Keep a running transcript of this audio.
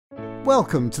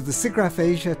Welcome to the SIGGRAPH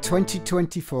Asia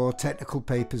 2024 Technical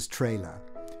Papers trailer.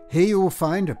 Here you will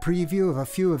find a preview of a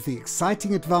few of the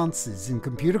exciting advances in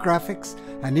computer graphics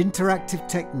and interactive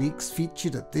techniques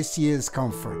featured at this year's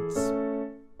conference.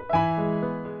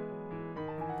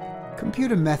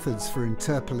 Computer methods for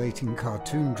interpolating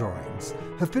cartoon drawings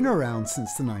have been around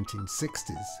since the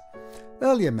 1960s.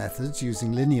 Earlier methods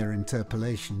using linear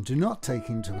interpolation do not take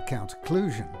into account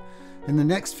occlusion. In the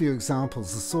next few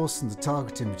examples, the source and the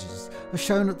target images are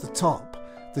shown at the top.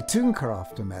 The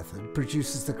Tooncrafter method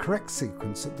produces the correct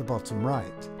sequence at the bottom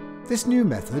right. This new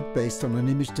method, based on an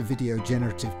image-to-video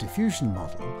generative diffusion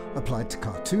model applied to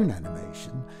cartoon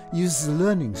animation, uses a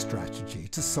learning strategy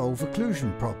to solve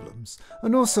occlusion problems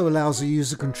and also allows a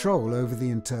user control over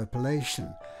the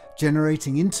interpolation,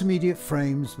 generating intermediate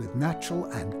frames with natural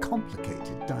and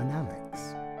complicated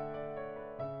dynamics.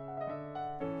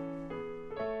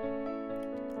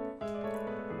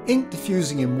 Ink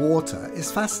diffusing in water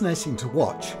is fascinating to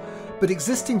watch, but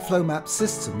existing flow map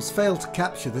systems fail to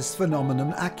capture this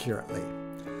phenomenon accurately.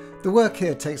 The work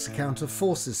here takes account of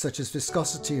forces such as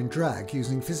viscosity and drag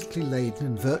using physically laden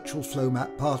and virtual flow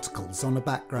map particles on a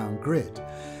background grid.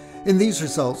 In these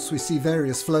results we see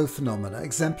various flow phenomena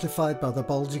exemplified by the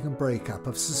bulging and breakup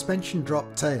of suspension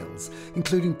drop tails,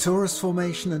 including torus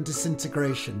formation and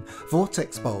disintegration,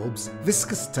 vortex bulbs,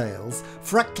 viscous tails,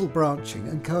 fractal branching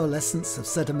and coalescence of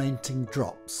sedimenting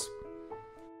drops.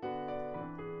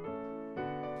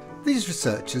 These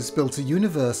researchers built a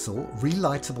universal,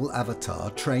 relightable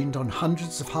avatar trained on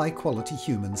hundreds of high-quality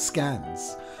human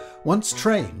scans. Once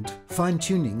trained,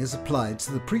 fine-tuning is applied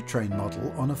to the pre-trained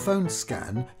model on a phone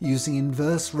scan using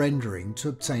inverse rendering to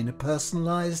obtain a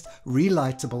personalized,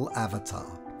 relightable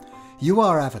avatar.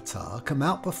 UR avatar can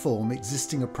outperform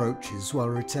existing approaches while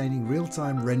retaining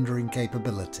real-time rendering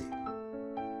capability.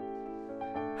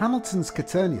 Hamilton's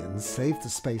quaternions saved the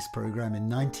space program in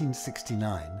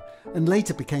 1969 and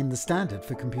later became the standard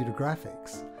for computer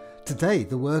graphics. Today,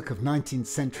 the work of 19th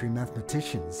century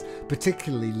mathematicians,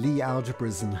 particularly Lie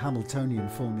algebras and Hamiltonian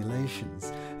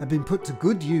formulations, have been put to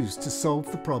good use to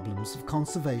solve the problems of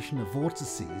conservation of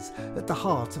vortices at the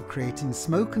heart of creating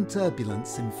smoke and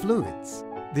turbulence in fluids.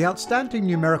 The outstanding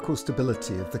numerical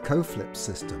stability of the coflip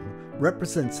system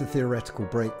represents a theoretical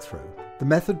breakthrough. The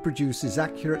method produces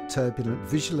accurate turbulent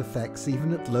visual effects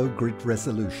even at low grid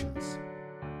resolutions.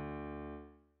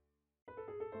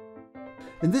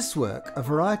 In this work, a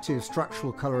variety of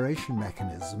structural coloration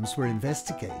mechanisms were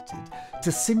investigated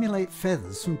to simulate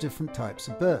feathers from different types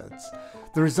of birds.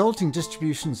 The resulting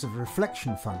distributions of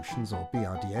reflection functions, or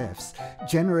BRDFs,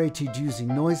 generated using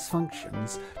noise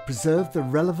functions, preserved the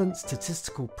relevant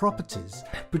statistical properties,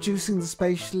 producing the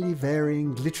spatially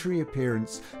varying glittery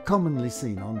appearance commonly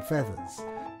seen on feathers.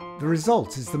 The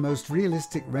result is the most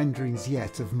realistic renderings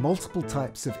yet of multiple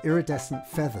types of iridescent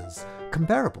feathers,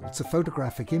 comparable to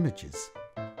photographic images.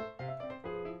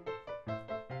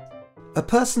 A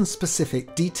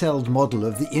person-specific detailed model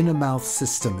of the inner mouth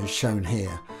system is shown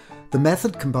here. The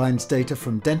method combines data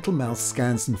from dental mouth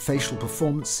scans and facial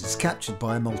performances captured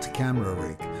by a multi-camera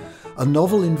rig. A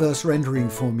novel inverse rendering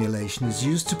formulation is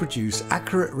used to produce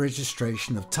accurate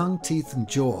registration of tongue, teeth and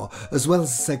jaw, as well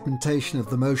as segmentation of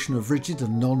the motion of rigid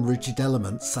and non-rigid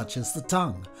elements such as the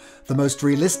tongue, the most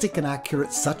realistic and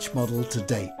accurate such model to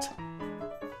date.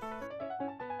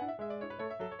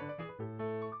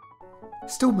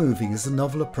 Still moving is a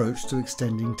novel approach to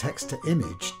extending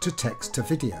text-to-image to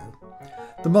text-to-video.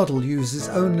 The model uses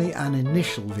only an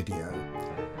initial video.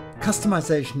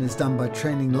 Customization is done by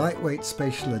training lightweight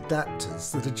spatial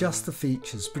adapters that adjust the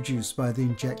features produced by the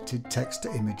injected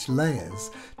text-to-image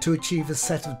layers to achieve a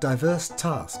set of diverse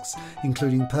tasks,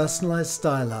 including personalized,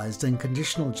 stylized, and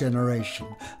conditional generation,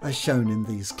 as shown in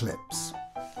these clips.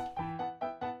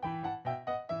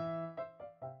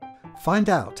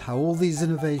 Find out how all these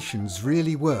innovations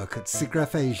really work at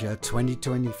SIGGRAPH Asia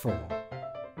 2024.